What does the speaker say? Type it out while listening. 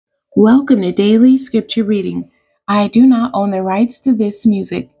Welcome to Daily Scripture Reading. I do not own the rights to this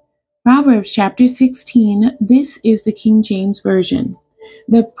music. Proverbs chapter 16. This is the King James Version.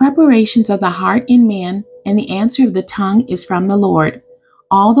 The preparations of the heart in man, and the answer of the tongue is from the Lord.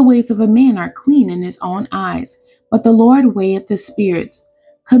 All the ways of a man are clean in his own eyes, but the Lord weigheth the spirits.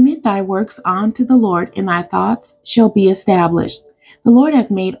 Commit thy works unto the Lord, and thy thoughts shall be established. The Lord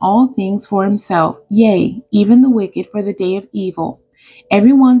hath made all things for himself, yea, even the wicked for the day of evil.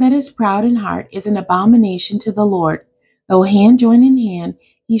 Every one that is proud in heart is an abomination to the Lord. Though hand join in hand,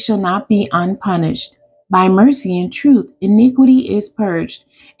 he shall not be unpunished. By mercy and truth iniquity is purged,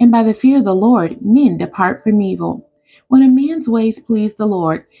 and by the fear of the Lord men depart from evil. When a man's ways please the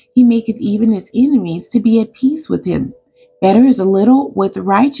Lord, he maketh even his enemies to be at peace with him. Better is a little with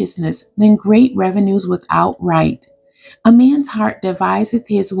righteousness than great revenues without right. A man's heart deviseth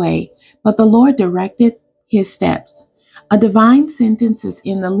his way, but the Lord directeth his steps. A divine sentence is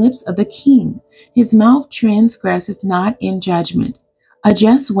in the lips of the king. His mouth transgresseth not in judgment. A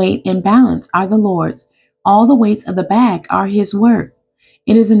just weight and balance are the Lord's. All the weights of the bag are his work.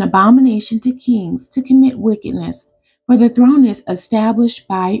 It is an abomination to kings to commit wickedness, for the throne is established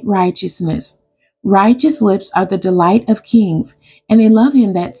by righteousness. Righteous lips are the delight of kings, and they love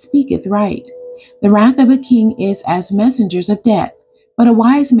him that speaketh right. The wrath of a king is as messengers of death, but a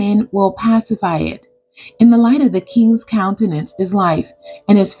wise man will pacify it. In the light of the king's countenance is life,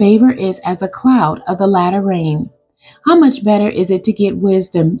 and his favor is as a cloud of the latter rain. How much better is it to get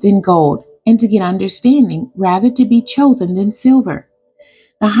wisdom than gold, and to get understanding rather to be chosen than silver?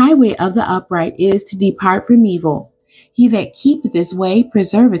 The highway of the upright is to depart from evil. He that keepeth his way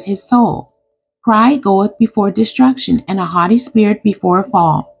preserveth his soul. Pride goeth before destruction, and a haughty spirit before a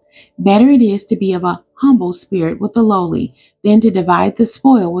fall. Better it is to be of a humble spirit with the lowly, than to divide the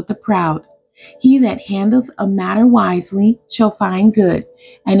spoil with the proud. He that handleth a matter wisely shall find good,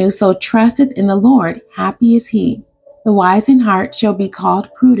 and whoso trusteth in the Lord, happy is he. The wise in heart shall be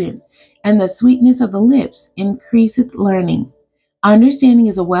called prudent, and the sweetness of the lips increaseth learning. Understanding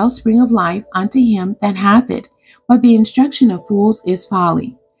is a wellspring of life unto him that hath it, but the instruction of fools is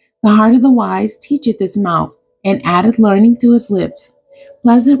folly. The heart of the wise teacheth his mouth, and addeth learning to his lips.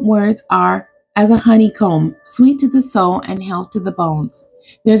 Pleasant words are as a honeycomb, sweet to the soul and health to the bones.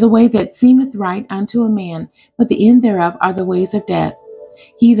 There is a way that seemeth right unto a man, but the end thereof are the ways of death.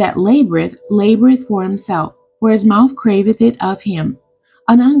 He that laboureth, laboureth for himself, for his mouth craveth it of him.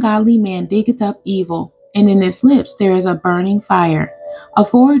 An ungodly man diggeth up evil, and in his lips there is a burning fire. A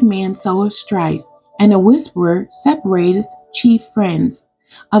forward man soweth strife, and a whisperer separateth chief friends.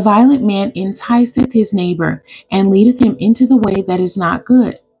 A violent man enticeth his neighbor, and leadeth him into the way that is not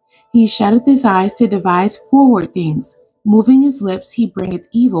good. He shutteth his eyes to devise forward things. Moving his lips, he bringeth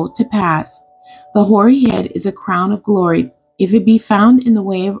evil to pass. The hoary head is a crown of glory, if it be found in the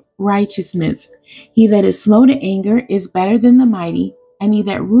way of righteousness. He that is slow to anger is better than the mighty, and he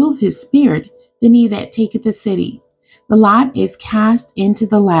that ruleth his spirit than he that taketh a city. The lot is cast into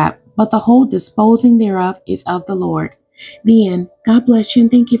the lap, but the whole disposing thereof is of the Lord. The end. God bless you,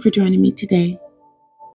 and thank you for joining me today.